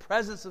sin and the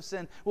presence of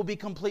sin will be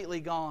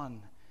completely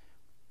gone.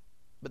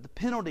 But the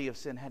penalty of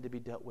sin had to be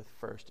dealt with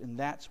first, and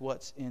that's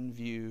what's in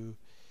view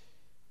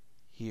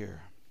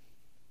here.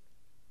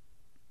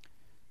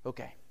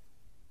 Okay,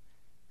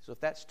 so if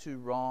that's two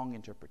wrong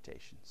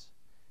interpretations,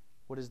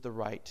 what is the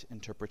right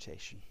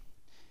interpretation?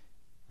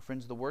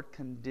 Friends, the word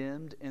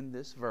condemned in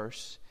this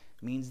verse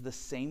means the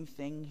same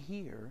thing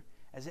here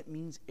as it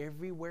means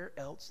everywhere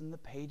else in the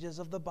pages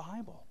of the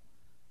Bible.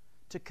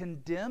 To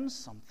condemn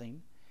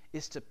something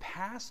is to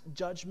pass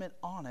judgment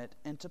on it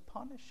and to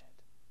punish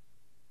it.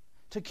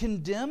 To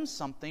condemn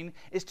something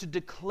is to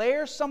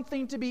declare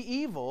something to be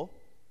evil,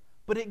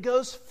 but it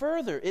goes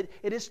further. It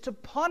is to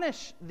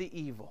punish the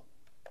evil.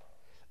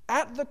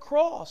 At the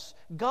cross,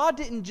 God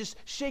didn't just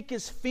shake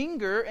His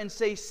finger and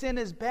say sin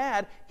is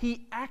bad.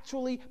 He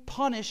actually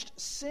punished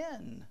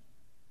sin.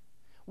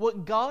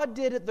 What God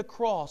did at the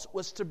cross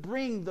was to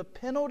bring the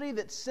penalty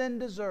that sin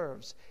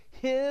deserves,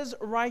 His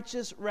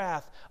righteous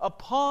wrath,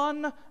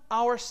 upon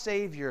our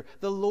Savior,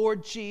 the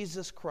Lord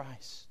Jesus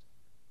Christ.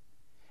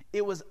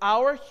 It was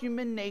our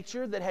human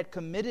nature that had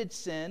committed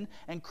sin,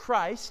 and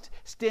Christ,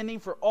 standing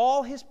for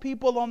all His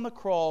people on the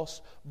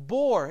cross,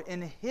 bore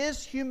in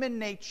His human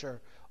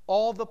nature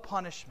all the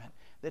punishment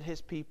that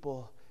His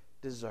people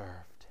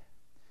deserved.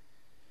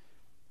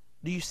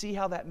 Do you see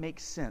how that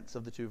makes sense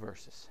of the two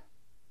verses?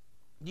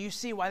 Do you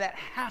see why that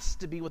has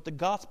to be what the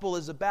gospel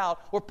is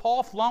about? Or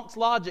Paul flunks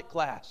logic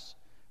class,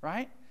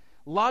 right?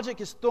 Logic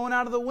is thrown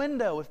out of the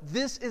window if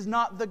this is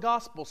not the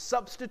gospel.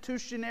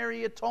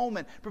 Substitutionary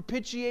atonement,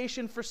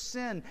 propitiation for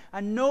sin.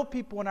 I know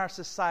people in our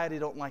society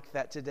don't like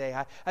that today.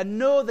 I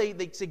know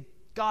they say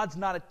God's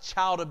not a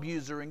child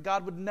abuser and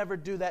God would never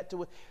do that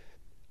to...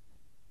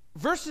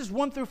 Verses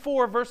 1 through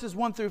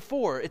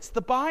 4, it's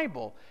the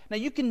Bible. Now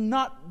you can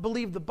not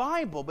believe the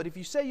Bible, but if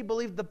you say you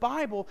believe the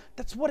Bible,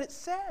 that's what it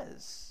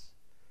says.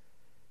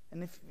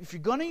 And if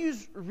you're going to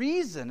use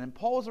reason, and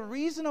Paul is a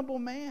reasonable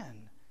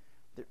man,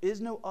 there is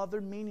no other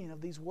meaning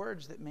of these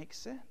words that makes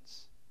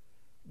sense.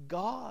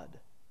 God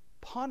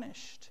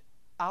punished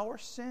our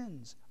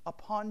sins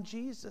upon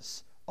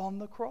Jesus on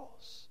the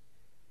cross.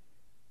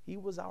 He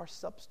was our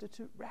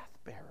substitute wrath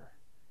bearer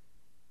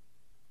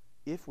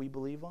if we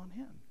believe on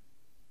Him.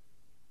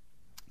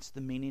 It's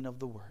the meaning of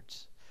the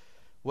words.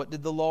 What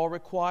did the law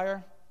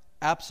require?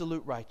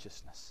 Absolute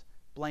righteousness,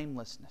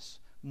 blamelessness,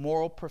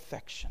 moral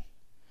perfection.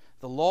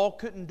 The law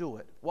couldn't do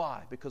it.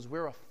 Why? Because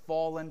we're a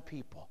fallen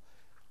people.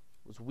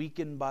 Was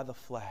weakened by the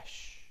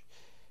flesh,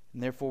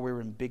 and therefore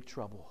we're in big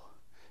trouble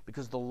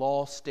because the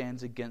law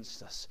stands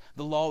against us.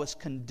 The law is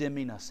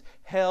condemning us.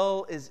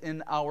 Hell is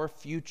in our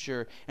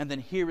future. And then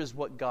here is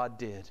what God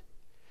did.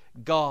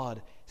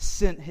 God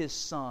sent His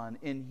Son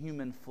in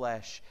human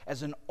flesh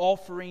as an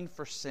offering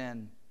for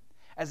sin,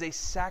 as a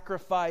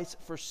sacrifice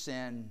for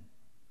sin.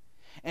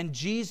 And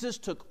Jesus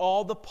took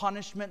all the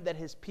punishment that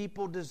His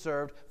people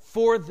deserved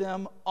for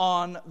them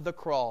on the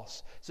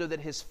cross, so that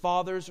His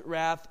Father's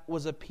wrath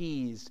was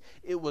appeased.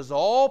 It was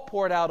all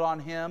poured out on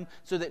Him,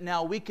 so that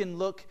now we can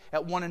look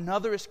at one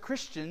another as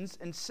Christians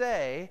and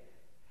say,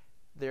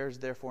 there's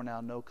therefore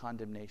now no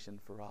condemnation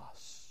for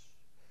us.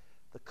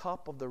 The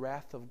cup of the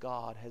wrath of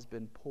God has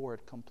been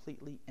poured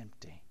completely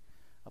empty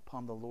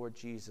upon the Lord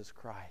Jesus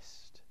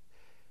Christ.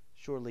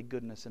 Surely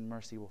goodness and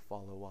mercy will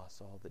follow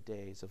us all the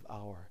days of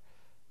our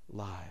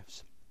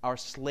lives. Our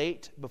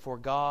slate before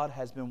God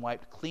has been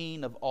wiped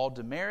clean of all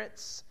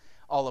demerits.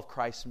 All of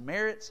Christ's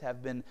merits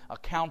have been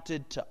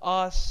accounted to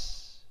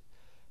us.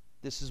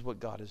 This is what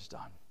God has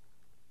done.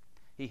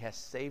 He has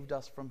saved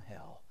us from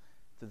hell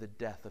through the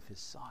death of His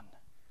Son.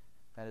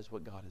 That is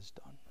what God has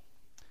done.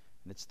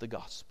 And it's the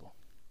gospel.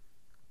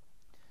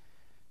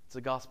 It's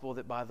a gospel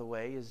that, by the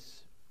way,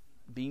 is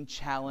being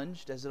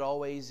challenged, as it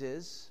always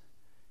is,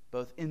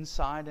 both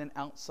inside and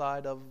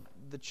outside of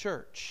the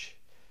church.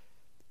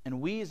 And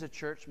we as a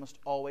church must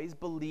always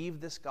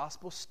believe this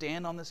gospel,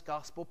 stand on this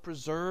gospel,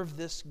 preserve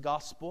this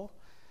gospel.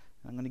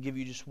 And I'm going to give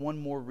you just one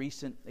more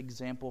recent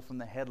example from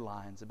the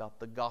headlines about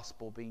the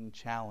gospel being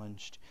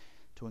challenged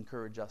to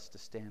encourage us to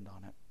stand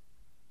on it.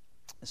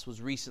 This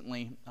was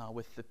recently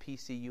with the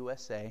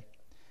PCUSA.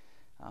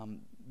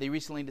 They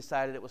recently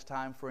decided it was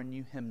time for a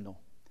new hymnal.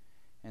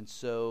 And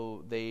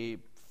so they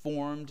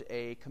formed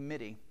a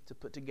committee to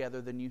put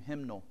together the new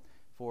hymnal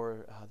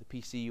for the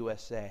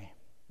PCUSA.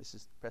 This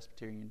is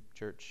Presbyterian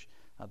Church,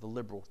 the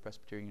liberal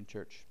Presbyterian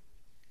Church.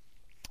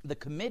 The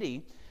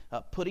committee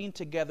putting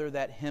together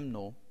that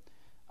hymnal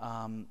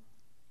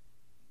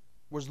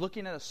was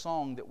looking at a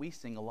song that we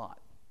sing a lot,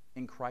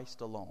 In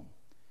Christ Alone.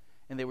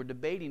 And they were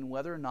debating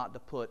whether or not to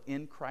put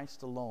In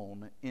Christ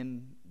Alone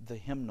in the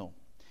hymnal.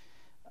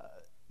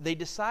 They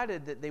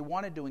decided that they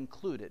wanted to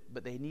include it,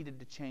 but they needed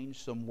to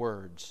change some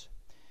words.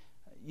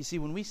 You see,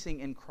 when we sing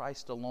In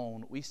Christ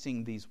Alone, we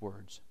sing these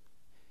words.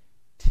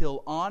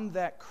 Till on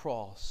that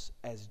cross,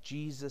 as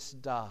Jesus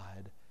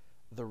died,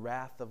 the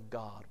wrath of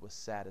God was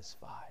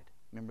satisfied.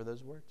 Remember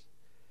those words?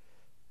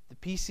 The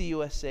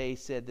PCUSA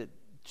said that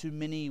too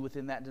many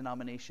within that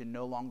denomination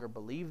no longer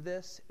believe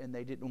this, and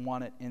they didn't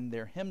want it in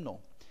their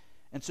hymnal.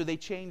 And so they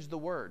changed the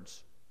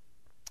words.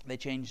 They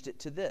changed it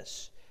to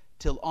this.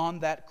 Till on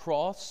that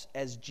cross,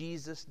 as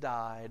Jesus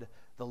died,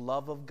 the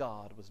love of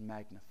God was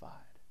magnified.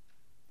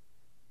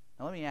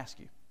 Now let me ask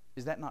you,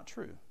 is that not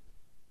true?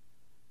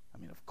 I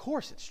mean, of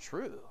course it's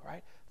true,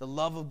 right? The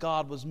love of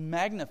God was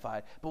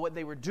magnified. But what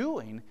they were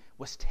doing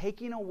was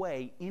taking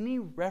away any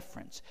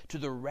reference to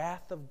the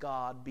wrath of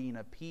God being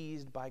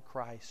appeased by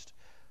Christ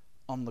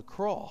on the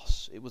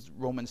cross. It was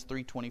Romans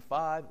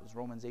 3:25. It was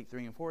Romans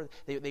 8:3 and 4.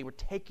 They were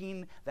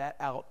taking that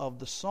out of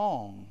the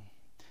song.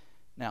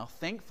 Now,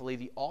 thankfully,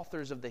 the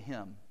authors of the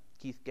hymn,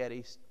 Keith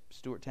Getty,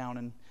 Stuart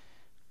Townend,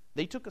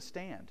 they took a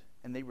stand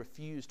and they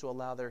refused to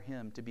allow their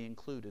hymn to be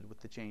included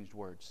with the changed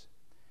words.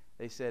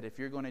 They said, if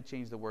you're going to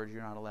change the words,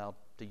 you're not allowed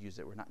to use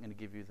it. We're not going to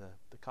give you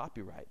the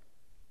copyright.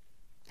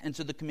 And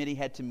so the committee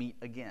had to meet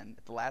again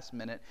at the last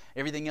minute.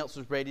 Everything else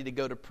was ready to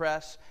go to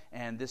press,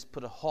 and this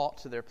put a halt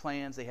to their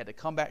plans. They had to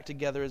come back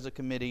together as a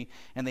committee,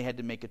 and they had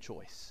to make a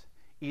choice.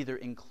 Either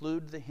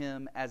include the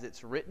hymn as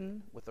it's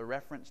written, with a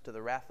reference to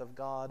the wrath of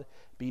God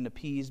being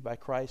appeased by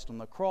Christ on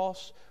the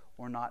cross,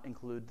 or not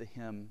include the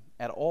hymn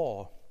at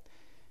all.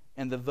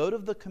 And the vote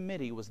of the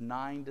committee was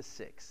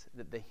 9-6,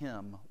 that the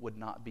hymn would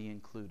not be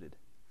included.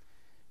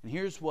 And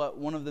here's what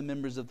one of the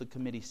members of the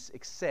committee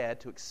said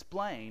to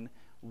explain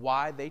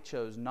why they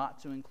chose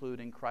not to include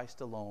In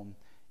Christ Alone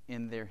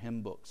in their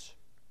hymn books.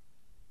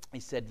 He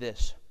said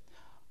this: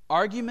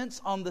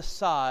 arguments on the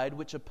side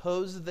which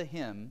oppose the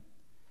hymn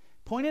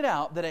pointed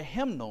out that a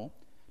hymnal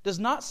does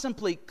not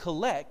simply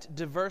collect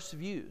diverse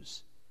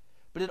views,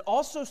 but it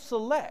also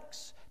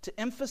selects to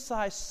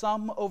emphasize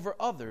some over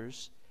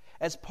others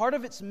as part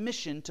of its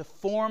mission to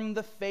form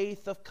the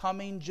faith of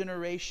coming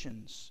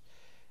generations.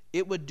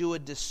 It would do a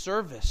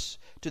disservice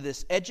to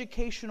this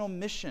educational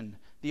mission,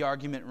 the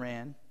argument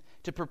ran,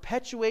 to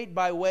perpetuate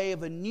by way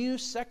of a new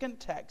second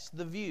text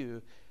the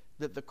view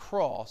that the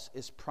cross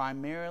is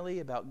primarily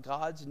about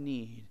God's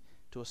need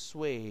to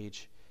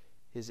assuage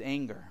his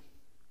anger.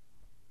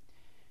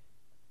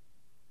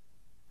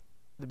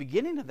 The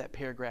beginning of that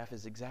paragraph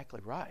is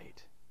exactly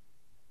right.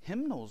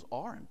 Hymnals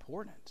are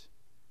important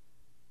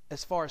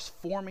as far as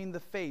forming the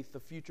faith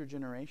of future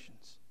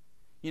generations.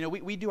 You know,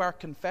 we do our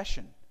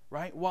confession,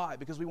 right? Why?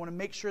 Because we want to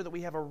make sure that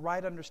we have a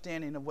right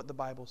understanding of what the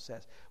Bible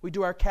says. We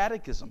do our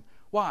catechism.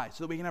 Why?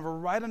 So that we can have a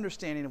right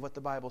understanding of what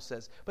the Bible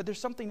says. But there's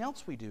something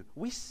else we do.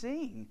 We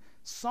sing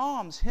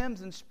psalms,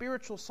 hymns, and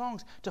spiritual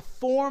songs to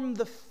form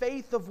the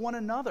faith of one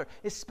another,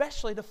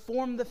 especially to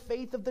form the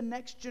faith of the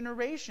next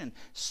generation.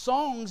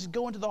 Songs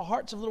go into the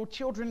hearts of little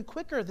children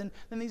quicker than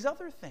these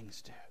other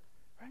things do,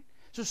 right?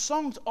 So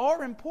songs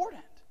are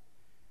important.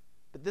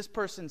 But this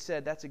person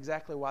said that's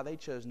exactly why they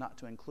chose not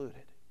to include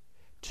it.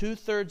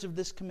 2/3 of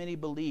this committee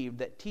believed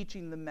that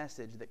teaching the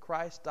message that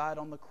Christ died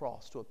on the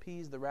cross to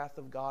appease the wrath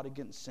of God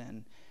against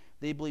sin,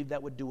 they believed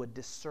that would do a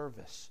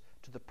disservice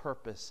to the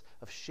purpose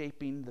of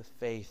shaping the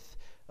faith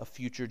of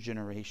future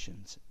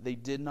generations. They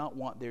did not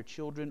want their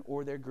children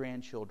or their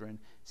grandchildren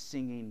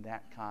singing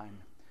that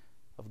kind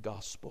of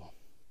gospel.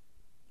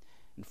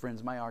 And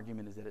friends, my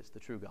argument is that it's the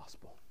true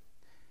gospel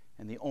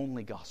and the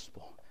only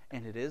gospel,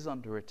 and it is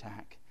under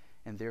attack.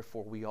 And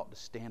therefore we ought to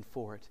stand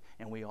for it,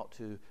 and we ought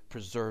to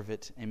preserve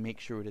it and make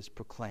sure it is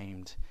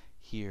proclaimed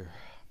here.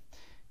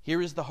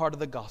 Here is the heart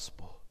of the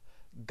gospel.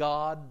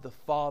 God the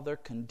Father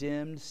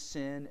condemned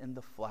sin in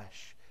the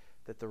flesh,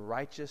 that the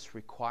righteous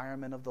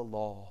requirement of the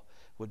law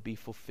would be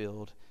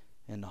fulfilled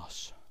in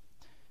us.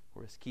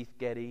 Or as Keith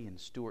Getty and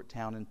Stuart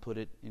Townend put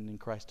it in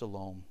Christ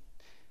Alone,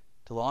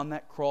 till on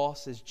that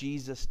cross as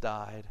Jesus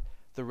died,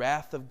 the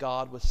wrath of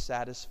God was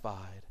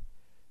satisfied.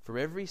 For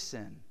every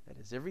sin, that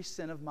is every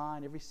sin of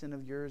mine, every sin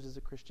of yours as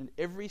a Christian,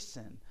 every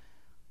sin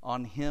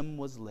on him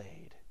was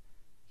laid.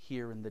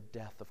 Here in the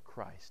death of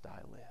Christ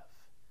I live.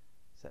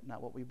 Is that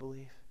not what we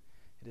believe?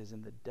 It is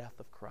in the death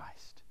of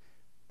Christ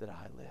that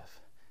I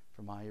live.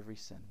 For my every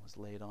sin was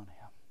laid on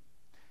him.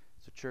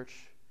 So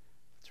church,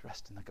 let's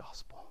rest in the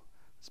gospel.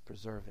 Let's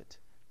preserve it.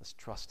 Let's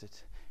trust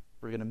it.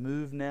 We're going to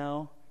move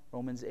now.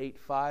 Romans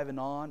 8:5 and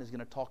on is going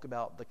to talk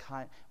about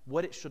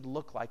what it should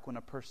look like when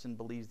a person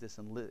believes this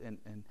and let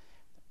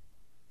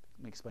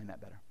me explain that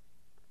better.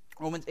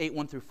 Romans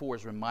 8:1-4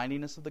 is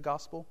reminding us of the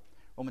gospel.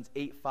 Romans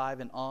 8:5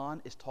 and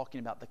on is talking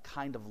about the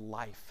kind of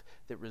life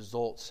that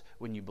results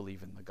when you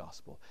believe in the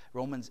gospel.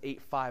 Romans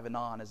 8:5 and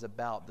on is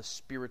about the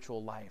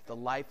spiritual life, the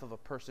life of a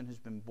person who's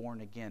been born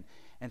again.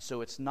 And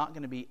so it's not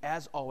going to be,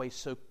 as always,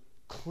 so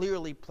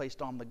clearly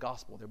placed on the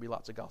gospel. There'll be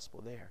lots of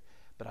gospel there.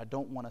 But I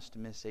don't want us to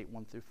miss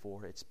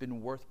 8:1-4. It's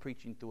been worth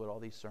preaching through it, all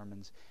these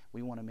sermons.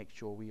 We want to make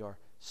sure we are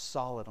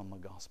solid on the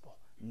gospel.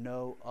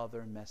 No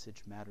other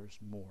message matters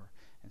more.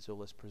 And so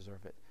let's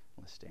preserve it.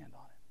 Let's stand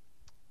on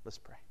it. Let's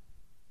pray.